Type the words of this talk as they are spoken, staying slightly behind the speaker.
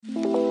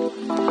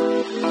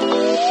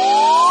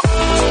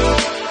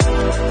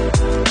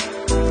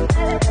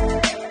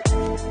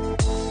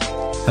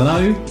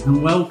Hello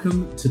and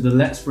welcome to the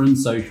Let's Run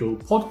Social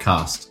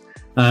podcast.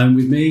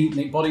 With me,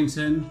 Nick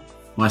Boddington,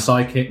 my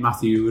sidekick,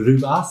 Matthew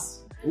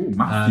Rubas. Oh,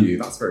 Matthew,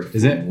 that's very cool.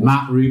 Is it?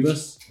 Matt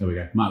Rubas. There we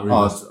go. Matt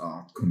Rubas.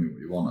 Call me what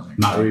you want, I think.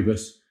 Matt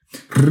Rubas.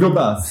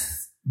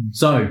 Rubas.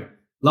 So,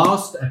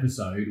 last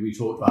episode, we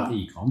talked about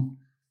ecom,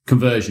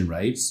 conversion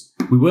rates.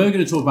 We were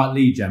going to talk about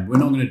lead gen, but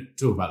we're not going to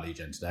talk about lead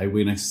gen today.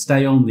 We're going to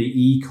stay on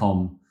the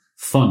ecom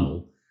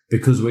funnel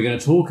because we're going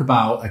to talk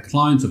about a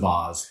client of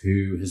ours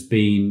who has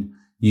been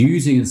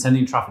using and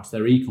sending traffic to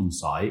their ecom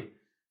site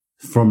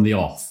from the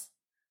off.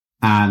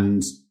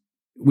 And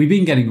we've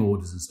been getting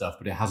orders and stuff,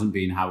 but it hasn't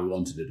been how we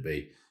wanted it to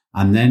be.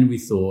 And then we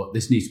thought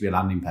this needs to be a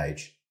landing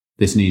page.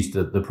 This needs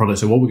the product.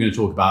 So what we're going to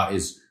talk about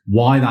is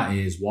why that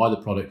is, why the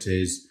product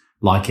is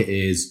like it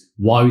is,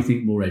 why we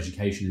think more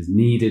education is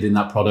needed in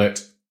that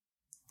product.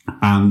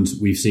 And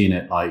we've seen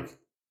it like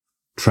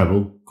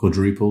treble,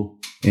 quadruple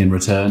in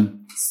return.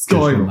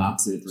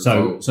 Skyrocketed.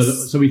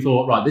 So we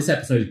thought, right, this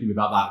episode is going to be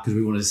about that because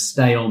we want to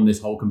stay on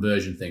this whole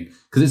conversion thing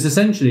because it's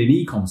essentially an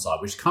e-com site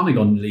which kind of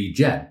gone lead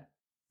gen,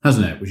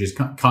 hasn't it? Which is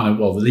kind of,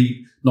 well, the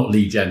lead, not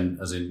lead gen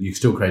as in you're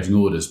still creating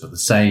orders, but the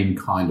same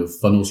kind of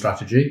funnel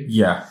strategy.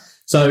 Yeah.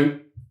 So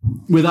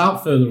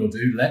without further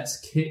ado, let's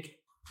kick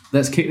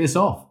this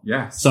off.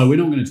 Yes. So we're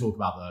not going to talk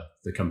about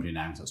the company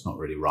names. That's not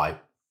really right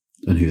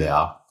and who they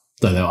are.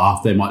 Though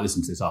they might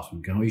listen to this after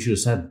and go, oh, you should have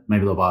said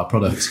maybe they'll buy our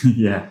product.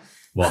 Yeah.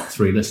 What,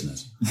 3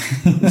 listeners?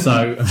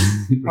 So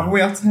we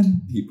have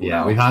 10 people.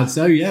 Yeah, now. we've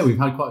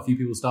had quite a few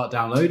people start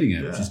downloading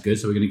it, which is good.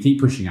 So we're going to keep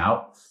pushing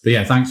out. But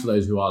yeah, thanks for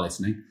those who are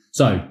listening.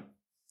 So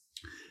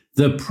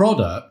the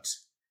product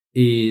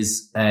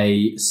is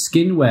a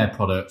skinwear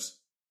product,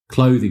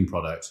 clothing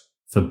product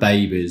for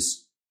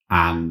babies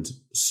and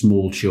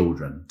small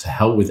children to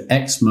help with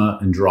eczema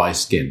and dry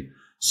skin.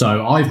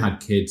 So I've had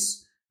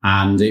kids,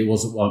 and it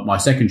wasn't my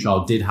second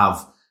child did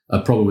have a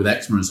problem with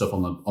eczema and stuff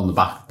on the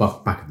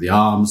back of the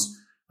arms.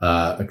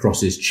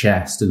 Across his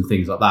chest and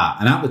things like that.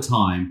 And at the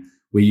time,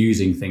 we're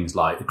using things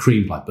like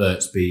creams like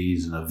Burt's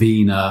Bees and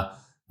Avena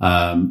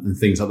and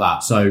things like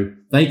that. So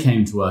they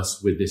came to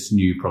us with this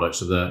new product.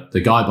 So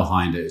the guy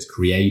behind it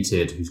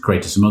who's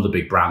created some other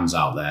big brands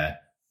out there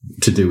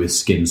to do with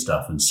skin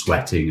stuff and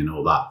sweating and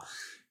all that.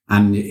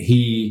 And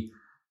he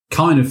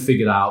kind of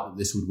figured out that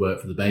this would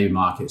work for the baby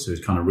market. So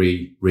he's kind of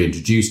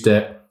reintroduced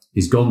it.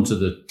 He's gone to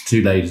the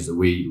 2 ladies that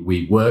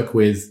we work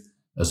with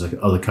as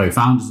other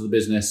co-founders of the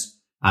business,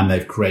 and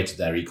they've created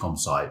their e-com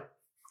site.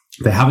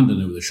 They haven't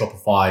done it with a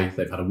Shopify.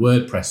 They've had a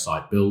WordPress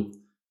site built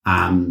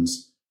and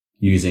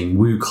using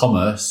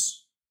WooCommerce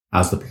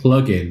as the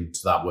plugin to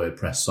that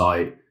WordPress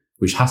site,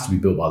 which has to be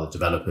built by the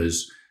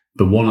developers.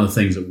 But one of the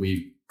things that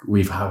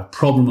we've had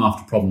problem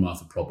after problem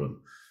after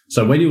problem.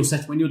 So when you're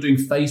doing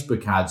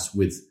Facebook ads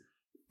with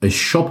a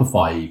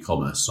Shopify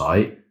e-commerce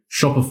site,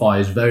 Shopify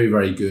is very,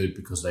 very good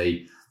because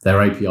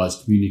their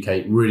APIs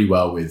communicate really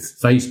well with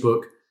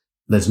Facebook.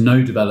 There's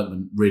no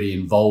development really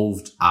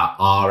involved at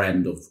our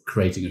end of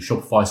creating a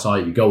Shopify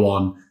site. You go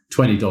on,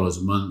 $20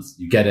 a month,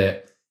 you get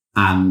it,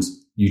 and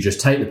you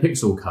just take the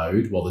pixel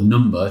code, the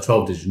number,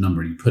 12-digit number,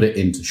 and you put it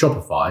into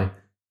Shopify,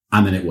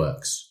 and then it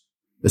works.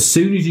 As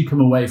soon as you come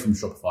away from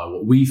Shopify,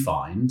 what we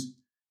find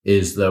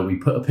is that we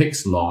put a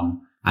pixel on,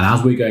 and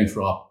as we're going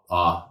through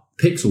our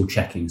pixel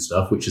checking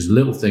stuff, which is a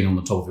little thing on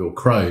the top of your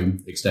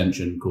Chrome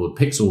extension called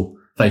Facebook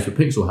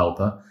Pixel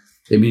Helper,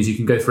 it means you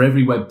can go for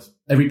every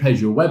page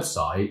of your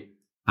website,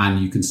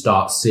 and you can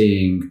start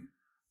seeing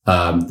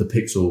the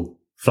pixel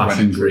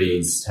flashing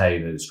green to tell you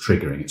that it's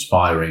triggering, it's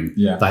firing.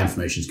 Yeah. That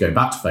information is going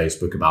back to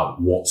Facebook about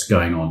what's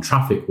going on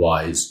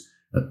traffic-wise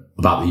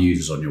about the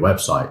users on your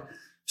website.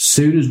 As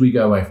soon as we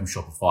go away from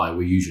Shopify,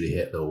 we usually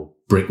hit little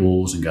brick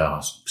walls and go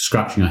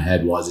scratching our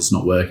head, why is this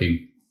not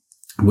working?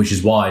 Which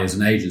is why, as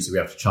an agency, we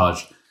have to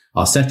charge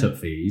our setup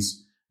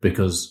fees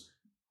because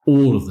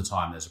all of the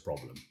time there's a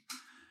problem.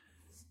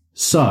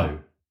 So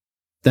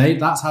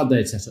that's how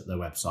they'd set up their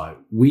website.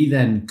 We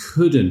then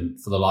couldn't,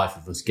 for the life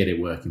of us, get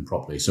it working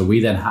properly. So we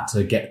then had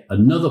to get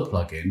another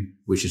plugin,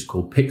 which is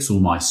called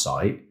Pixel My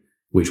Site,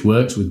 which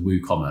works with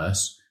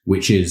WooCommerce,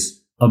 which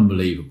is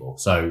unbelievable.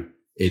 So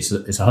it's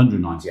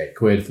 198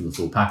 quid for the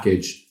full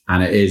package.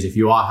 And it is, if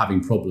you are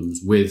having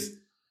problems with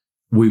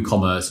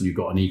WooCommerce and you've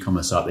got an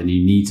e-commerce site, then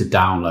you need to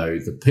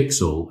download the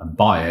Pixel and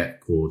buy it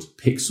called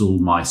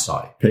Pixel My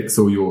Site.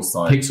 Pixel Your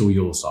Site. Pixel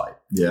Your Site.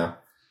 Yeah.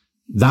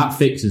 That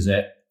fixes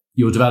it.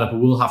 Your developer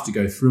will have to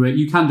go through it.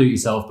 You can do it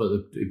yourself, but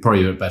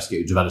probably best to get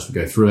your developers to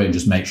go through it and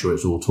just make sure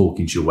it's all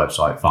talking to your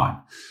website fine.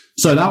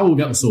 So that will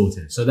get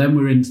sorted. So then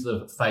we're into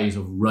the phase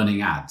of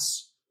running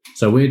ads.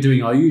 So we're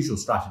doing our usual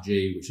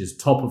strategy, which is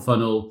top of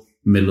funnel,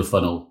 middle of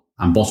funnel,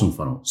 and bottom of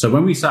funnel. So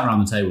when we sat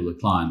around the table with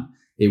the client,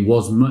 it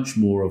was much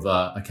more of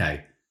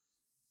okay,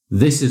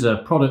 this is a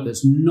product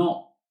that's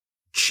not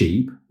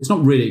cheap. It's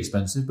not really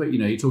expensive, but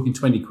you're talking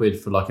 20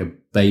 quid for like a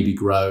baby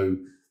grow.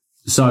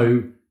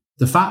 So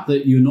the fact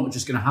that you're not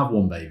just going to have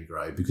one baby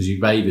grow because your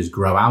babies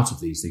grow out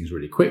of these things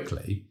really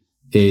quickly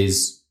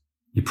is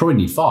you probably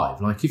need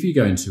 5. Like if you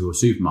go into a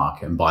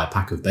supermarket and buy a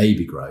pack of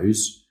baby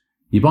grows,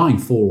 you're buying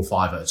 4 or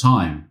 5 at a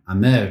time,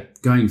 and they're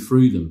going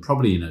through them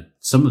probably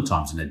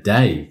sometimes in a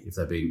day, if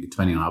they're being,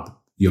 depending on how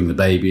young the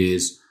baby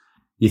is.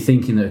 You're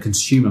thinking that a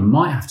consumer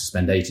might have to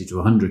spend 80 to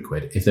 100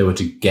 quid if they were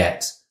to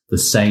get the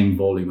same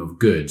volume of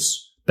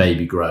goods,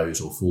 baby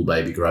grows or full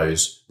baby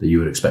grows, that you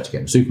would expect to get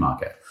in the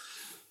supermarket.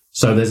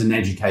 So there's an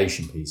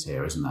education piece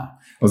here, isn't there?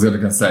 I was going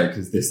to say,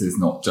 because this is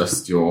not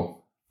just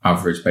your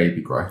average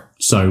baby grow.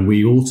 So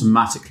we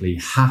automatically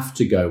have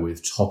to go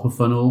with top of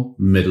funnel,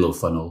 middle of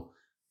funnel,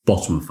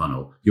 bottom of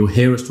funnel. You'll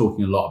hear us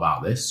talking a lot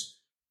about this.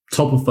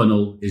 Top of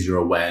funnel is your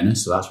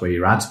awareness. So that's where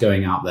your ad's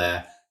going out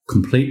there,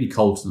 completely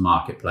cold to the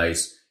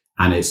marketplace,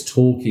 and it's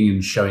talking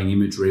and showing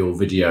imagery or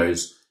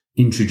videos,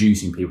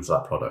 introducing people to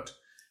that product.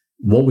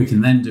 What we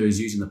can then do is,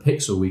 using the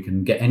pixel, we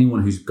can get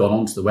anyone who's gone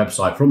onto the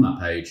website from that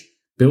page,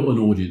 built an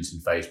audience in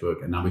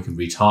Facebook, and now we can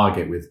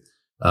retarget with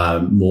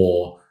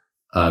more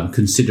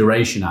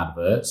consideration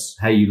adverts.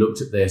 Hey, you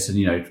looked at this,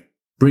 and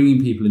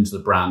bringing people into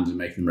the brand and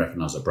making them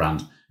recognize that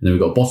brand. And then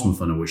we've got bottom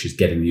funnel, which is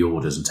getting the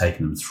orders and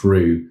taking them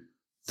through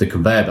the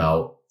conveyor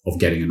belt of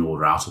getting an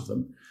order out of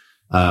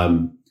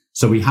them.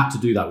 So we had to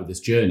do that with this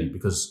journey,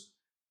 because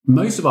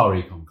most of our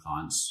e-com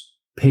clients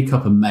pick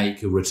up and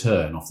make a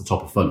return off the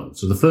top of funnel.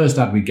 So the first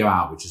ad we go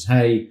out, which is,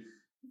 hey,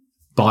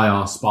 buy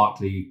our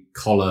sparkly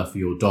collar for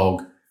your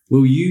dog,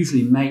 we'll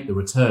usually make the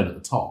return at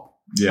the top.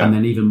 Yeah. And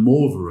then even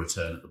more of a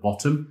return at the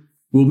bottom.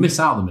 We'll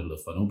miss out the middle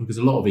of funnel, because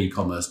a lot of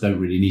e-commerce don't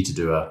really need to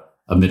do a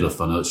middle of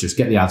funnel. It's just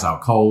get the ads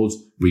out cold,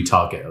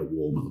 retarget at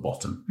warm at the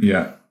bottom.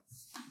 Yeah.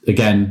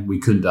 Again, we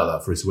couldn't do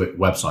that for his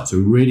website. So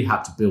we really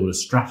had to build a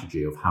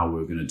strategy of how we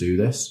were going to do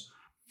this.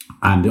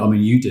 And I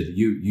mean,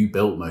 you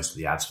built most of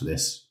the ads for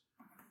this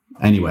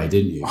anyway,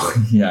 didn't you?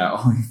 Yeah,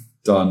 I've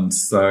done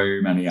so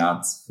many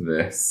ads for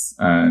this.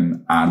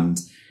 And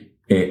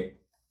it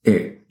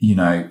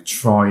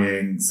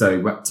trying,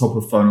 so top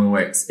of funnel,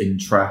 it's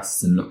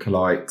interest and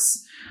lookalikes,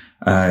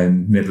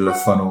 middle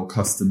of funnel,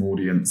 custom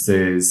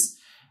audiences,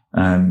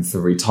 for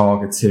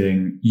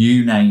retargeting,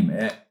 you name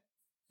it,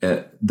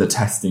 the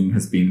testing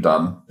has been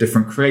done.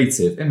 Different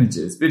creative,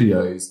 images,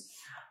 videos,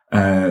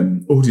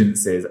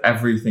 audiences,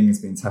 everything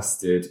has been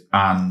tested,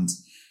 and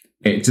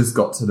it just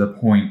got to the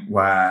point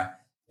where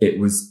it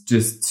was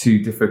just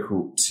too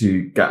difficult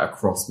to get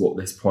across what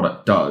this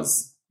product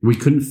does. We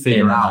couldn't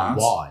figure out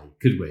why,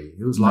 could we?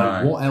 It was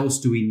like, No. What else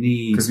do we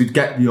need? Because we'd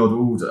get the odd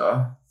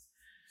order,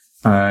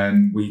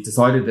 and we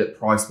decided that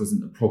price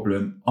wasn't a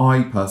problem.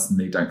 I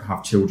personally don't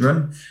have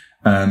children,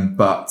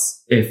 but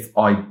if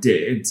I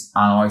did,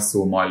 and I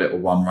saw my little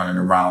one running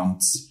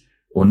around,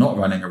 or not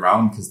running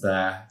around because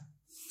they're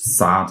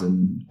sad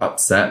and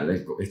upset that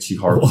they've got itchy,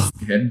 horrible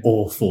skin.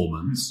 Or 4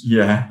 months.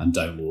 Yeah. And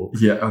don't walk.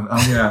 Yeah. Oh,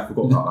 yeah. I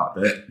forgot about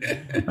that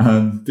bit.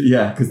 But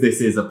yeah, because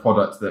this is a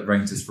product that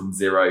ranges from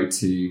 0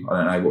 to, I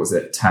don't know, what was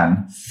it,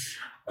 10.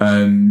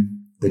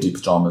 They do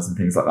pajamas and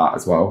things like that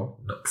as well.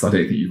 Because I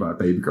don't think you've had a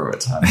baby girl at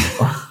 10.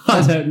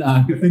 I don't know.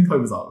 I think I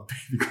was out of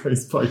baby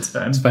grows by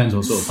 10. Depends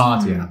what sort of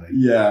party you're having.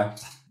 Yeah.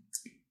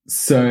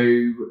 So,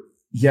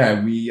 yeah,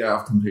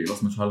 I've completely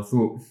lost my train of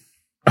thought.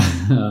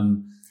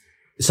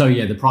 So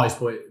yeah, the price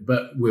point,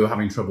 but we were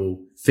having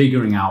trouble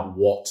figuring out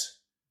why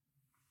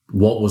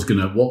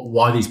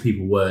these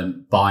people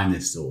weren't buying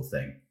this sort of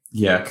thing.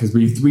 Yeah, because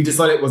we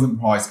decided it wasn't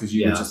price, because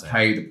you would just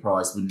pay the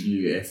price, wouldn't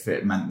you, if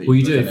it meant that well,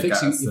 you do were going to get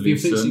a solution. if you're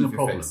fixing a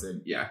problem.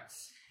 Yeah.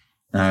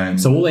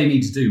 So all they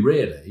need to do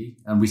really,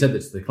 and we said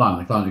this to the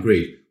client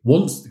agreed,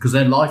 because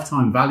their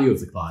lifetime value of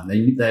the client, I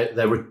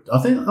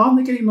think, aren't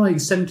they getting like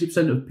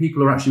 70% of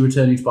people are actually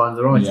returning to buying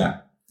their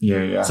item?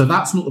 Yeah. So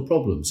that's not the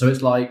problem. So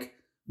it's like,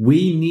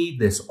 we need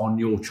this on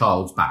your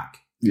child's back.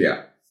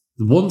 Yeah.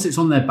 Once it's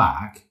on their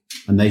back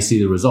and they see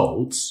the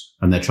results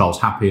and their child's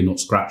happy and not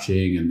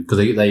scratching, and because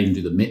they even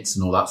do the mitts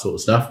and all that sort of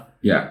stuff.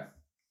 Yeah.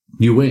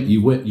 You win.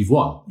 You've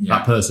won. Yeah.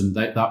 That person,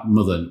 that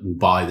mother will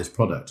buy this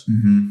product.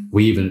 Mm-hmm.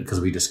 Because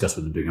we discussed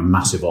with them doing a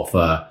massive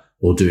offer,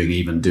 or doing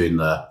the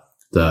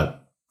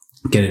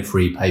get it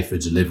free, pay for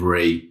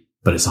delivery,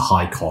 but it's a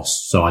high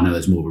cost. So I know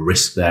there's more of a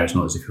risk there. It's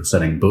not as if you're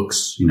selling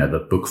books,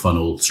 the book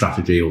funnel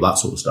strategy, all that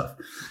sort of stuff.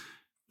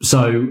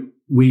 So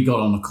we got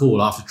on a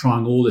call after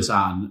trying all this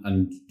out,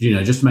 and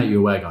just to make you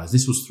aware, guys,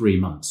 this was 3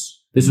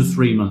 months. This was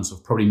 3 months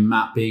of probably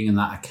Matt being in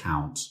that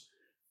account,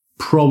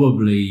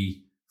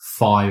 probably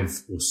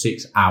 5 or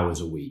 6 hours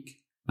a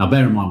week. Now,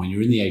 bear in mind, when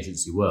you're in the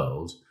agency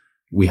world,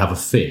 we have a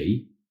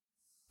fee,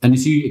 and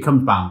it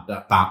comes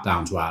back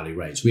down to hourly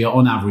rates.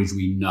 On average,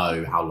 we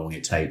know how long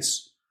it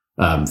takes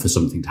for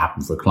something to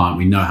happen for a client.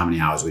 We know how many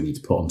hours we need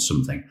to put on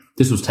something.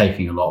 This was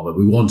taking a lot, but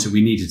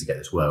we needed to get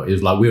this well. It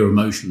was like we were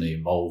emotionally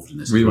involved in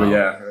this. We as well. were,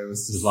 yeah. It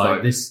was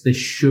like this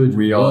should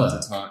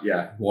work.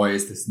 Why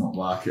is this not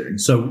working?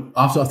 So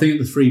after, I think at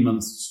the 3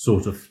 months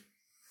sort of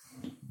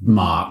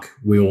mark,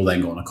 we all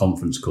then got on a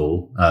conference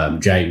call.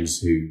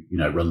 James, who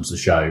runs the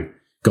show,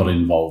 got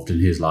involved,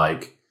 and he's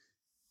like,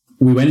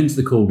 we went into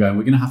the call going,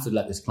 we're going to have to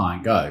let this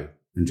client go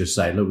and just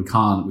say, look, we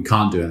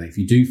can't do anything. If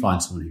you do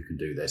find someone who can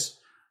do this,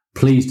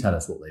 please tell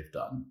us what they've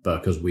done,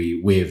 because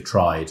we have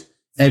tried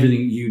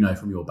everything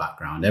from your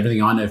background,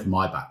 everything I know from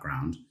my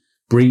background.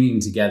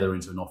 bringing together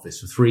into an office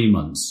for 3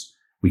 months,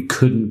 we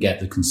couldn't get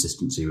the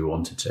consistency we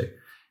wanted to.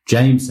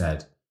 James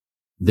said,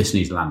 this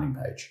needs a landing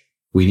page.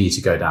 We need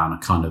to go down a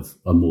kind of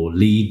a more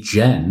lead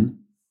gen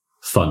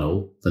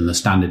funnel than the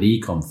standard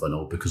e-com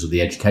funnel because of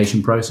the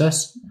education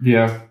process.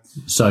 Yeah.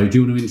 So do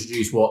you want to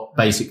introduce what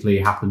basically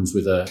happens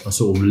with a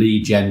sort of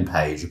lead gen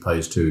page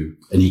opposed to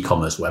an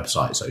e-commerce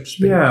website, so to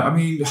speak? Yeah, I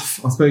mean,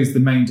 I suppose the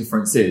main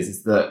difference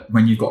is that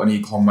when you've got an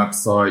e-com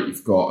website,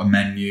 you've got a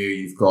menu,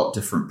 you've got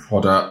different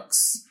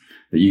products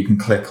that you can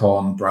click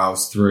on,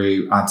 browse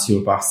through, add to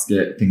your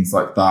basket, things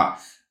like that.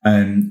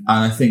 And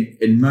I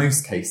think in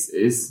most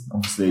cases,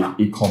 obviously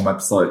e-com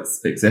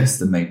websites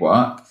exist and they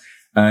work.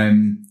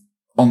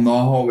 On the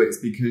whole, it's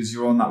because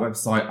you're on that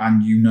website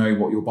and you know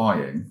what you're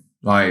buying.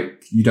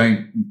 Like you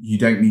don't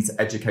need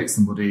to educate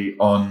somebody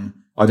on,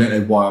 I don't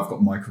know why I've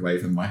got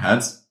microwave in my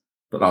head,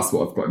 but that's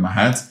what I've got in my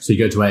head. So you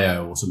go to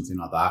AO or something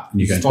like that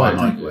and you go to buy a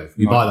microwave.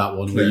 You buy that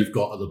one where you've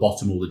got at the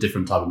bottom all the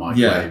different type of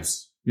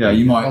microwaves. Yeah,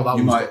 you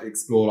might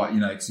explore, like,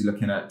 because you're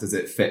looking at, does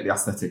it fit the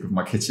aesthetic of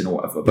my kitchen or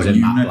whatever? But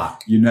you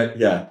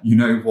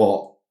know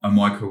what a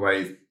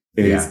microwave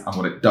is and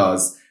what it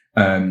does,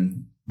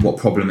 what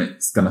problem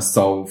it's going to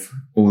solve,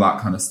 all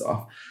that kind of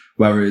stuff.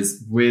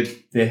 Whereas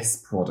with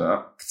this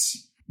product,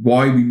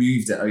 why we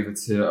moved it over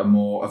to a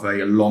more of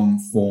a long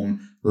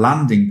form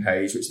landing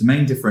page, which the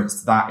main difference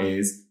to that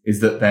is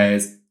that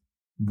there's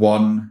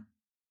one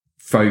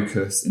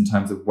focus in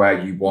terms of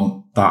where you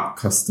want that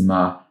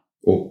customer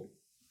or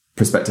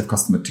prospective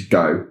customer to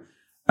go.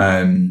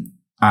 And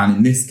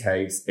in this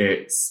case,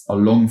 it's a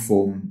long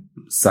form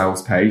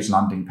sales page,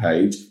 landing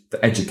page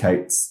that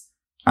educates.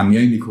 And the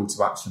only call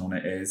to action on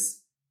it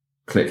is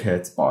click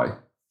here to buy.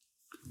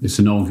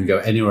 So no one can go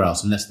anywhere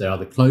else unless they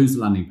either close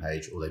the landing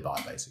page or they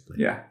buy, basically.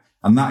 Yeah.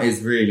 And that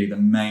is really the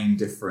main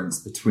difference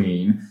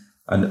between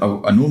a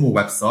normal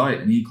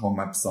website, an e-com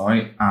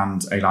website,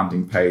 and a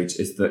landing page,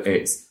 is that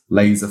it's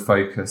laser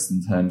focused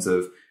in terms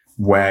of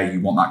where you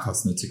want that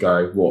customer to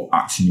go, what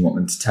action you want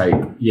them to take,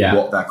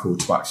 what their call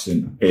to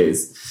action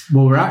is.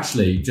 Well, we're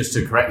actually, just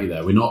to correct you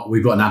there,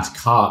 we've got an add to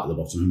cart at the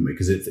bottom, haven't we?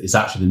 Because it's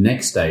actually the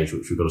next stage,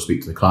 which we've got to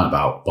speak to the client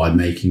about, by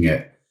making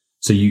it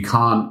so you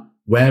can't,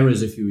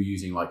 whereas if you were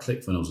using like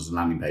ClickFunnels as a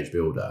landing page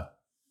builder,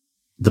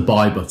 the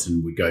buy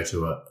button would go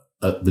to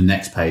the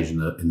next page in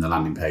the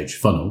landing page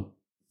funnel.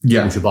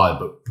 Yeah. Which would buy,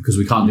 but because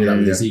we can't do that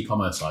with this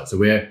e-commerce site. So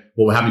what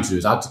we're having to do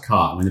is add to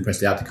cart. And when they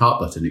press the add to cart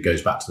button, it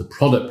goes back to the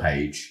product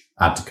page,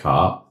 add to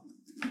cart,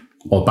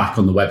 or back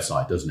on the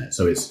website, doesn't it?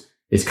 So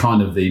it's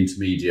kind of the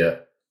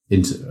intermediate,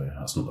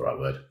 that's not the right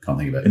word. Can't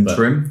think of it.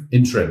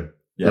 Interim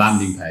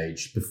landing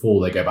page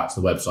before they go back to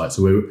the website.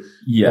 So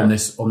we're on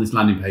this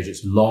landing page.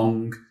 It's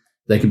long.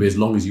 They can be as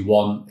long as you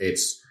want.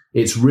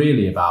 It's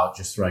really about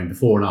just throwing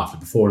before and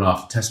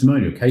after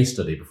testimonial, case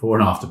study, before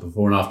and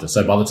after.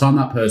 So by the time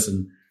that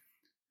person,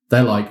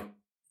 they're like,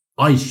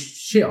 I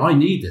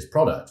need this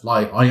product.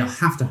 Like, I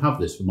have to have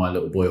this for my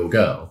little boy or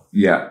girl.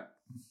 Yeah.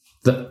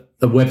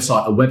 A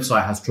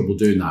website has trouble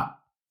doing that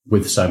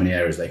with so many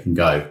areas they can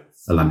go.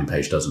 A landing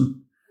page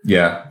doesn't.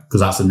 Yeah.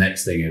 Because that's the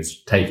next thing,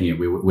 is taking it.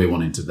 We're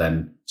wanting to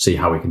then see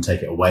how we can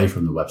take it away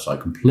from the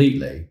website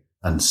completely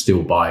and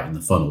still buy it in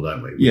the funnel,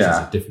 don't we? Which is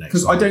a different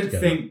because I don't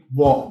think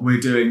what we're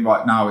doing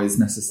right now is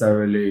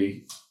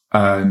necessarily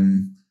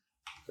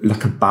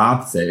like a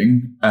bad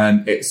thing.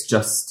 It's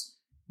just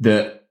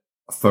that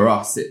for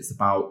us, it's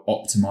about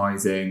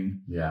optimizing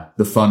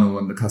the funnel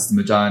and the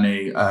customer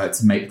journey to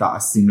make that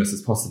as seamless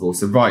as possible.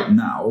 So right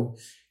now,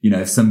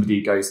 if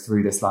somebody goes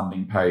through this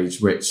landing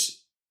page, which,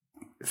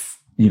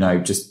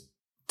 just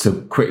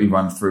to quickly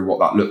run through what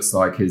that looks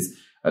like, is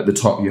at the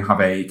top, you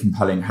have a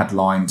compelling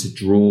headline to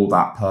draw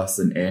that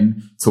person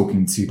in,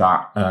 talking to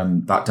that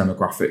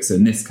demographic. So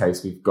in this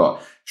case, we've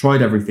got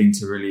tried everything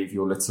to relieve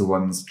your little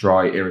one's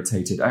dry,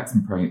 irritated,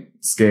 eczema-prone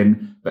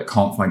skin, but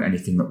can't find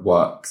anything that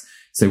works.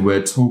 So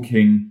we're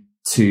talking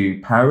to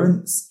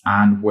parents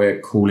and we're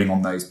calling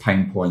on those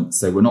pain points.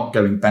 So we're not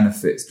going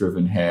benefits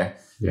driven here.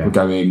 Yeah.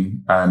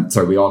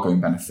 We are going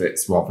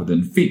benefits rather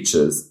than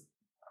features.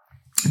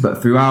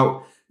 But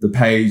throughout the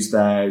page,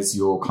 there's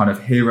your kind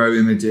of hero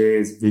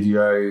images,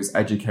 videos,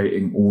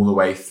 educating all the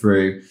way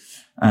through.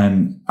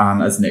 And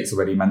as Nick's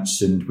already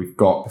mentioned, we've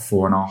got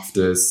before and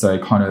afters. So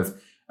kind of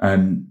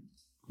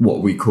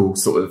what we call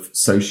sort of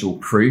social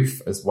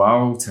proof as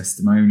well,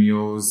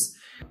 testimonials,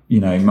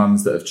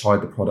 mums that have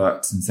tried the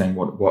product and saying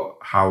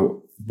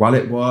how well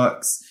it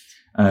works,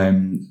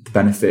 the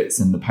benefits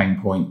and the pain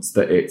points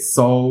that it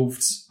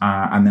solved.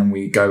 And then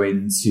we go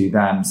into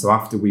them. So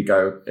after we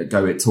go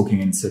talking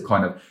into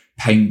kind of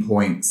pain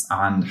points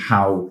and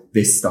how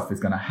this stuff is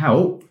going to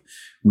help,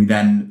 we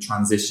then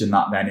transition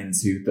that then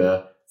into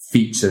the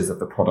features of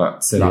the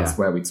product. So that's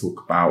where we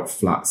talk about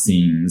flat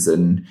seams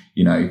and,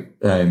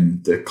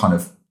 the kind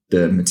of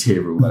the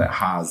material that it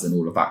has and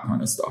all of that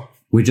kind of stuff.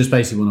 We just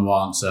basically want to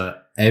answer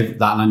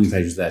that landing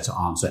page is there to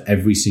answer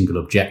every single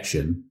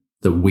objection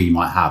that we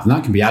might have. And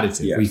that can be added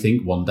to if we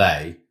think one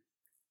day,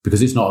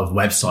 because it's not a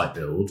website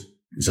build,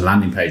 it's a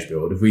landing page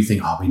build. If we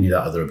think, we need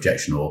that other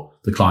objection, or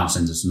the client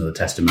sends us another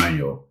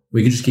testimonial,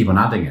 we can just keep on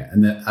adding it.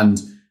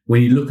 And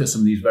when you look at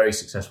some of these very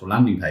successful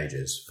landing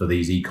pages for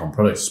these e-com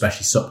products,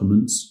 especially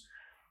supplements,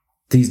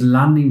 these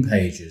landing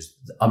pages,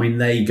 I mean,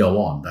 they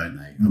go on, don't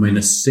they? I mean,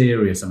 a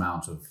serious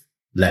amount of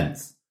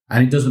length,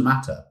 and it doesn't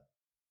matter.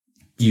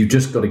 You've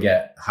just got to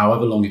get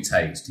however long it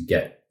takes to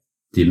get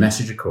the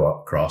message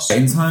across.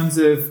 In terms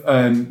of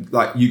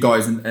like you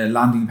guys and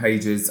landing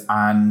pages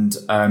and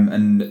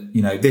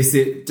this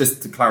is,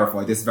 just to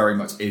clarify, this very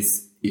much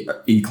is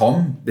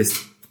e-com.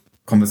 This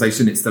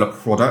conversation, it's still a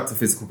product, a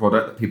physical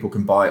product that people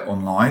can buy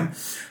online.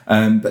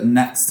 But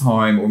next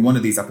time on one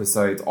of these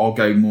episodes, I'll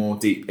go more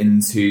deep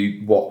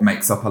into what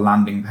makes up a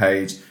landing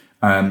page,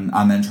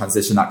 and then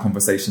transition that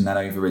conversation then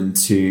over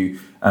into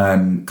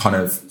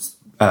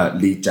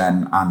lead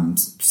gen and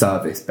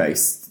service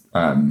based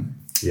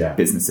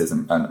businesses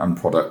and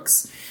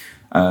products.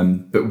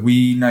 But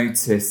we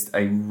noticed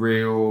a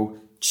real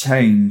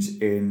change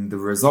in the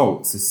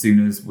results as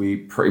soon as we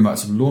pretty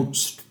much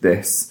launched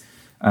this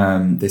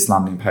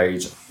landing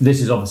page.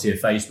 This is obviously a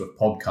Facebook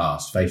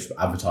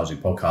advertising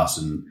podcast.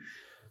 And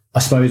I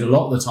suppose a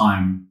lot of the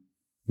time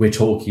we're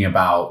talking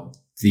about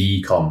the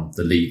e-com,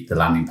 the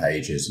landing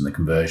pages and the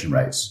conversion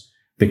rates.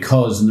 And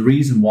the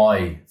reason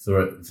why,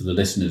 for the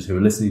listeners who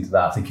are listening to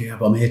that, thinking,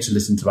 but I'm here to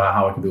listen to about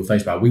how I can build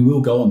Facebook. We will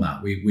go on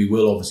that. We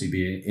will obviously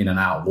be in and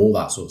out of all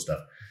that sort of stuff.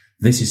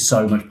 This is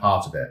so much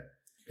part of it.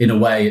 In a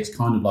way, it's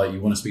kind of like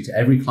you want to speak to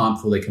every client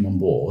before they come on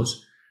board.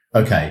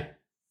 Okay,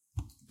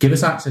 give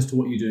us access to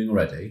what you're doing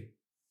already.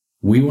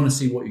 We want to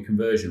see what your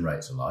conversion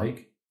rates are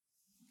like,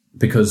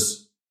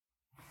 because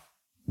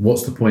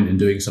what's the point in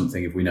doing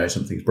something if we know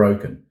something's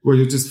broken? Well,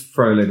 you'll just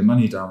throw a load of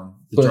money down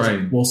the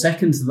drain. Well,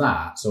 second to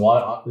that, so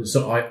I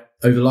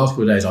over the last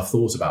couple of days, I've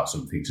thought about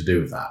something to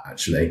do with that,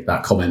 actually.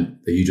 That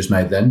comment that you just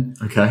made then.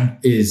 Okay.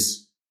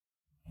 Is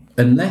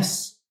when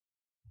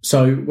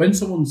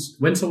someone's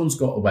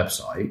got a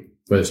website,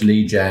 whether it's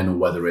lead gen or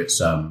whether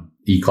it's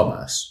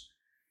e-commerce,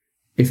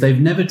 if they've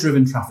never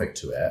driven traffic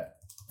to it,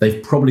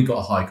 they've probably got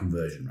a high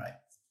conversion rate.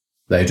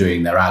 They're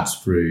doing their ads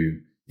through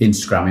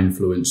Instagram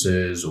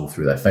influencers or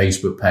through their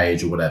Facebook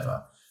page or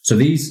whatever. So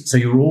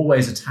you're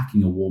always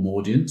attacking a warm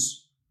audience.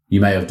 You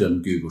may have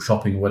done Google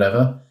Shopping or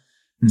whatever.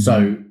 Mm-hmm.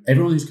 So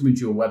everyone who's coming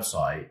to your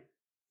website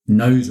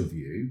knows of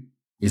you,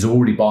 is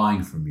already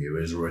buying from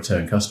you as a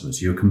return customer.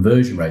 So your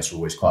conversion rates are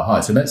always quite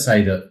high. So let's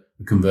say that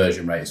the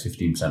conversion rate is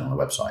 15% on a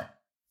website.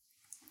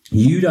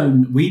 We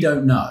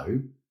don't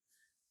know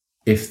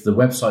if the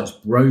website's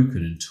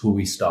broken until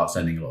we start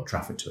sending a lot of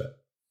traffic to it.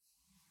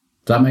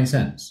 Does that make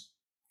sense?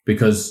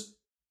 Because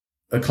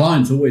a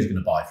client's always going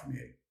to buy from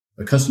you.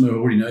 A customer who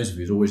already knows of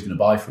you is always going to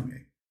buy from you.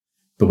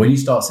 But when you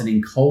start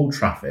sending cold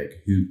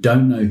traffic who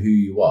don't know who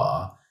you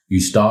are, you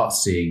start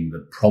seeing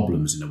the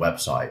problems in the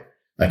website.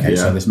 Okay,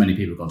 so this many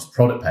people have gone to the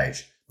product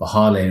page, but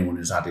hardly anyone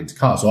is adding to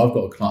cart. So I've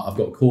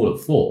got a call at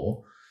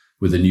 4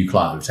 with a new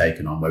client we've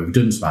taken on where we've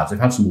done some ads. They've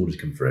had some orders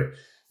come through.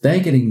 They're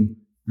getting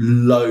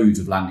loads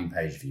of landing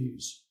page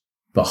views,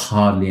 but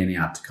hardly any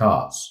add to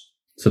carts.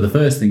 So the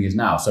first thing is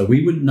now, so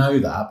we wouldn't know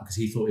that because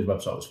he thought his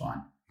website was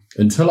fine.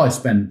 Until I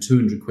spent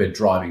 200 quid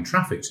driving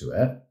traffic to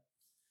it,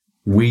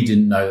 we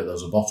didn't know that there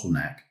was a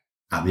bottleneck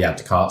at the add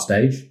to cart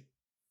stage.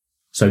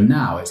 So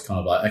now it's kind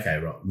of like, okay,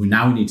 right, we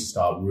need to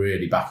start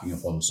really backing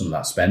up on some of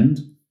that spend,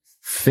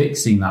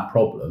 fixing that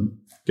problem,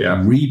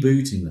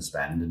 rebooting the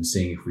spend and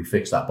seeing if we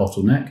fix that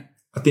bottleneck.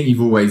 I think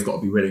you've always got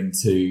to be willing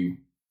to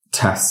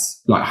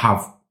test, like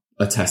have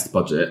a test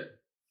budget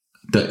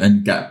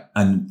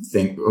and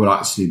think, well,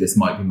 actually, this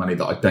might be money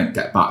that I don't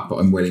get back, but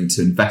I'm willing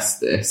to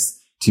invest this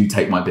to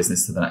take my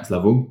business to the next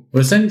level. Well,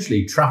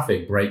 essentially,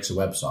 traffic breaks a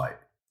website,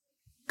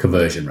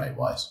 conversion rate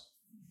wise,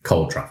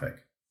 cold traffic,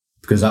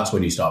 because that's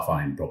when you start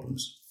finding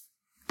problems.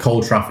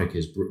 Cold traffic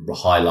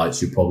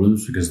highlights your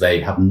problems because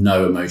they have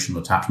no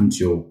emotional attachment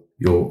to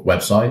your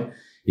website.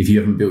 If you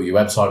haven't built your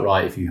website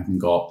right, if you haven't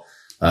got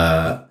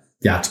the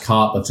add to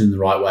cart button the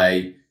right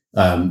way,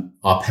 tomorrow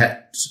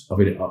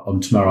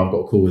I've got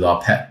a call with our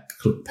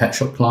pet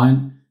shop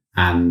client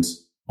and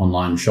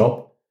online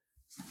shop.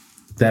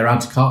 Their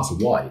add to carts are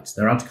white.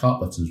 Their add to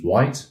cart button's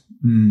white.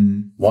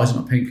 Why is it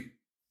not pink?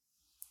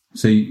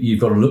 So you've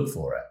got to look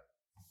for it.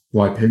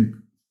 Why pink?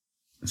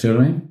 See what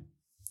I mean?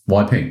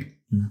 Why pink?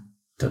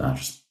 Don't know,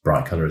 just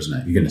bright colour, isn't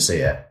it? You're going to see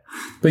it.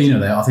 But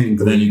I think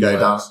green, then you go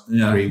works,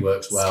 down, green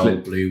works well,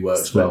 blue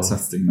works well. Split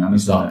testing, man. You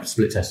start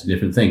split testing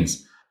different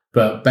things.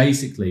 But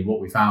basically what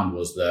we found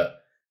was that,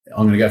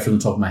 I'm going to go from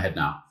the top of my head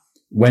now.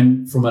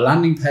 From a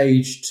landing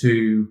page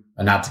to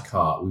an add to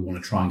cart, we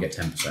want to try and get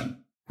 10%.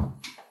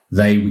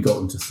 We got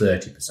them to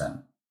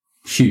 30%.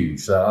 Huge.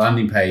 So a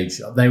landing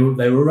page, they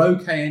were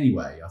okay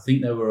anyway. I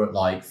think they were at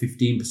like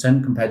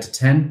 15% compared to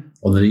 10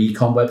 on the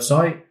e-com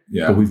website.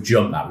 Yeah. But we've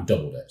jumped that, we've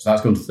doubled it. So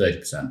that's gone to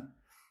 30%.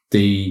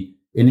 The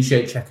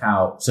initiate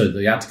checkout, so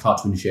the add to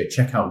cart to initiate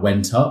checkout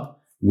went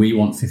up. We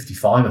want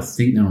 55. I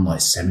think they're on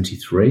like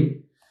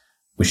 73,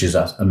 which is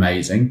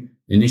amazing.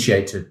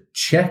 Initiate to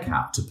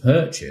checkout to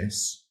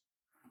purchase,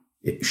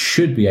 it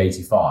should be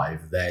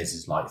 85. Theirs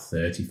is like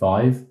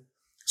 35.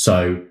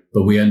 So,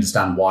 but we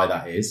understand why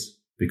that is,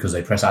 because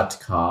they press add to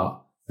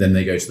cart, then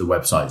they go to the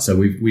website. So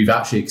we've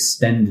actually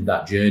extended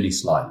that journey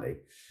slightly.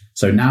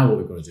 So now what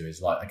we've got to do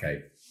is like,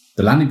 okay,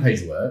 the landing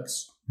page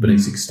works, but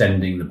it's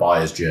extending the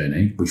buyer's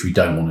journey, which we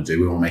don't want to do.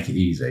 We want to make it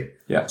easy.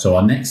 Yeah. So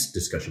our next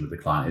discussion with the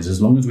client is,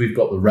 as long as we've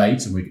got the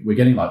rates and we're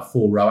getting like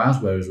 4 ROAS,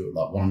 whereas we're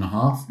like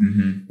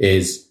 1.5,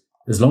 is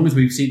as long as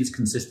we've seen this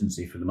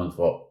consistency for the month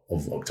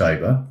of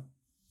October,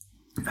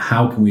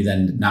 how can we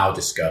then now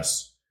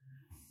discuss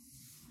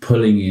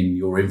pulling in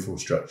your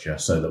infrastructure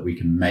so that we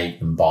can make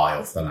them buy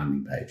off the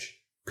landing page?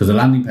 Because the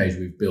landing page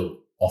we've built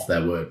off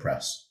their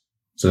WordPress.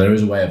 So there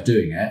is a way of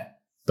doing it.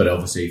 But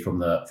obviously, from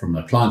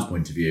the client's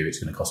point of view, it's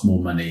going to cost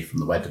more money from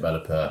the web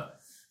developer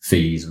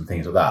fees and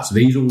things like that. So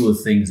these are all the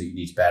things that you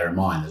need to bear in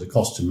mind. There's a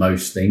cost to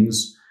most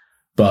things,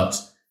 but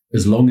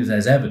as long as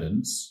there's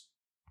evidence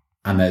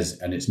and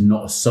it's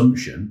not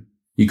assumption,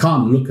 you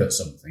can't look at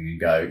something and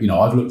go,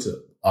 I've looked at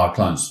our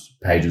client's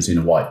page and seen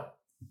a white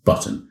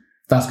button.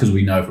 That's because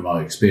we know from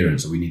our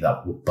experience that we need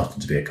that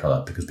button to be a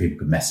color because people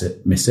can miss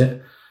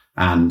it.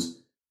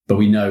 But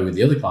we know with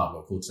the other client I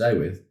got called today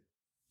with,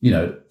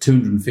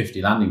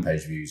 250 landing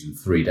page views in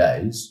 3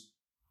 days,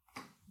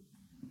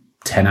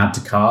 10 add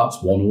to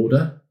carts, 1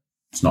 order.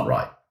 It's not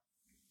right.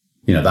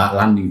 That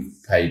landing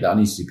page, that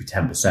needs to be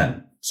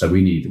 10%. So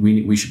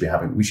we should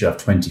have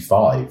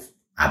 25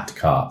 add to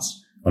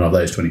carts. And of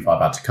those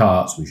 25 add to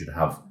carts, we should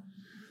have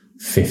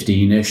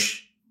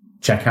 15-ish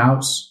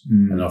checkouts,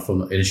 and from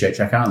the initiate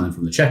checkout, and then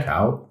from the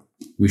checkout,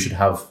 we should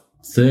have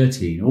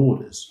 13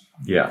 orders.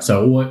 Yeah.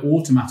 So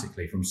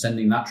automatically from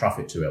sending that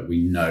traffic to it,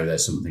 we know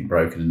there's something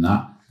broken in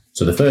that.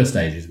 So the first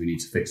stage is we need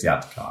to fix the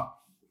add to cart.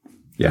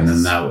 Yes.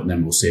 And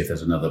then we'll see if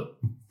there's another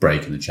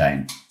break in the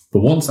chain. But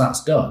once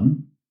that's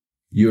done,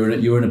 you're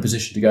in a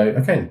position to go,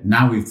 okay,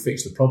 now we've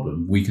fixed the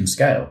problem, we can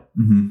scale.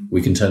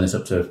 We can turn this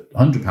up to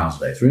 £100 a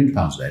day,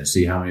 £300 a day, and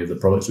see how many of the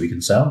products we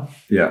can sell.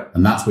 Yeah.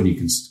 And that's when you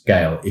can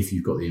scale if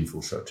you've got the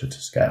infrastructure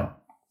to scale.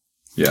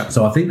 Yeah.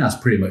 So I think that's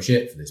pretty much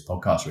it for this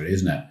podcast, really,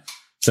 isn't it?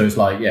 So it's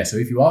like, so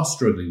if you are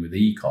struggling with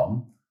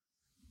e-com,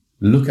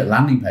 look at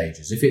landing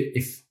pages.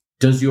 If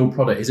does your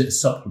product, is it a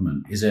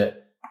supplement? Is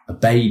it a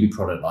baby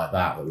product like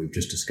that we've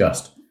just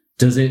discussed?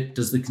 Does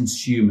the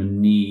consumer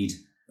need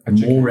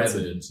more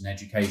evidence and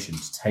education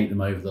to take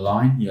them over the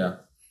line? Yeah.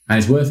 And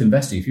it's worth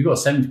investing. If you've got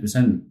a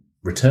 70%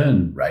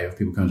 return rate of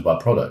people coming to buy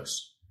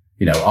products,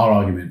 our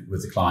argument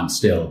with the client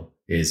still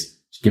is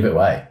give it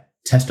away.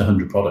 Test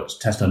 100 products,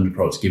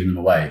 giving them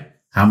away.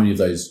 How many of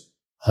those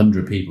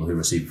 100 people who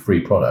receive a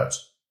free product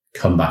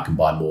come back and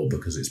buy more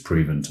because it's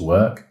proven to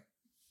work?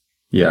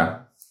 Yeah.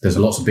 There's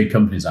lots of big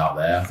companies out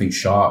there. I think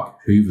Shark,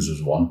 Hoovers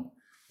was one.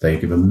 They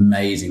give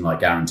amazing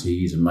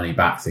guarantees and money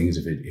back things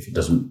if it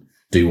doesn't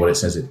do what it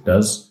says it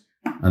does.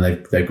 And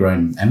they've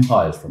grown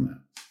empires from it.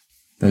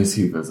 Those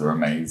Hoovers are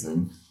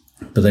amazing.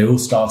 But they all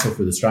start off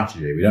with a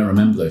strategy. We don't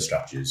remember those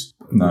strategies.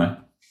 No.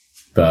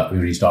 But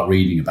when you start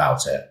reading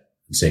about it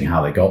and seeing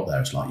how they got there,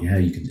 it's like,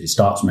 it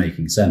starts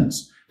making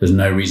sense. There's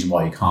no reason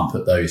why you can't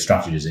put those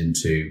strategies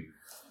into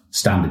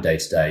standard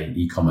day-to-day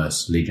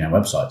e-commerce lead gen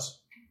websites.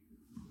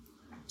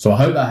 So I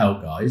hope that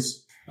helped,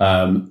 guys.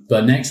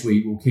 But next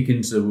week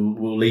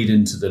we'll lead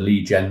into the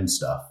lead gen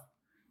stuff.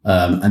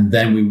 And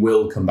then we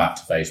will come back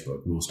to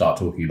Facebook. We'll start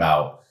talking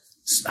about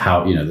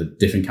how, the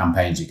different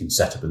campaigns you can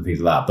set up and things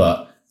like that.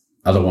 But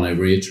as I want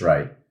to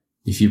reiterate,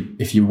 if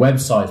your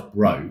website's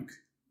broke,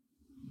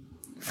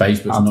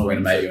 Facebook's not going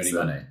to make you any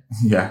money.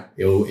 Yeah.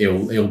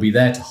 It'll be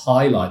there to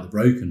highlight the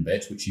broken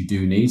bits, which you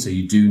do need. So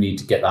you do need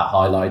to get that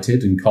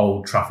highlighted, and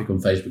cold traffic on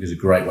Facebook is a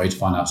great way to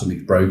find out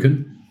something's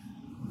broken.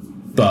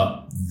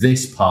 But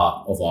this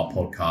part of our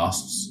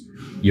podcasts,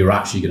 you're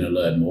actually going to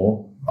learn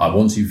more.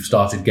 Once you've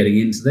started getting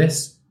into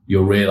this,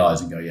 you'll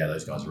realize and go, yeah,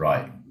 those guys are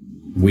right.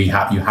 You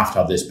have to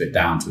have this bit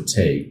down to a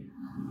T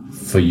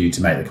for you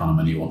to make the kind of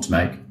money you want to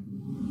make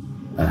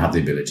and have the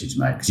ability to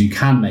make. Because you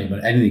can make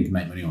money, anything can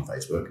make money on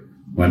Facebook.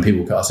 When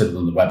people, I said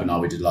on the webinar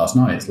we did last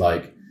night, it's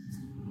like,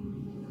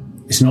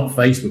 it's not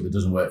Facebook that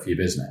doesn't work for your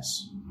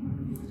business.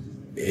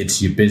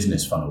 It's your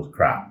business funnel's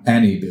crap.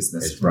 Any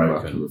business is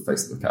broken with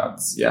Facebook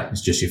ads. Yeah.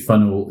 It's just your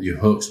funnel, your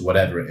hooks,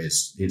 whatever it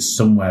is. It's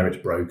somewhere it's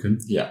broken.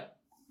 Yeah.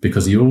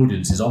 Because the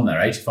audience is on there.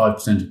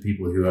 85% of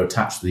people who are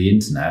attached to the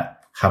internet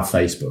have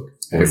Facebook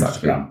or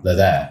Instagram. They're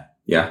there.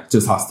 Yeah.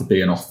 Just has to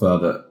be an offer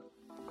that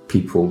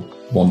people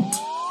want.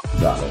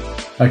 Exactly.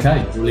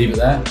 Okay, we'll leave it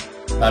there.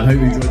 I hope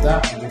you enjoyed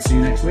that. We'll see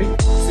you next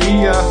week.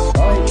 See ya.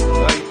 Bye.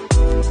 Bye.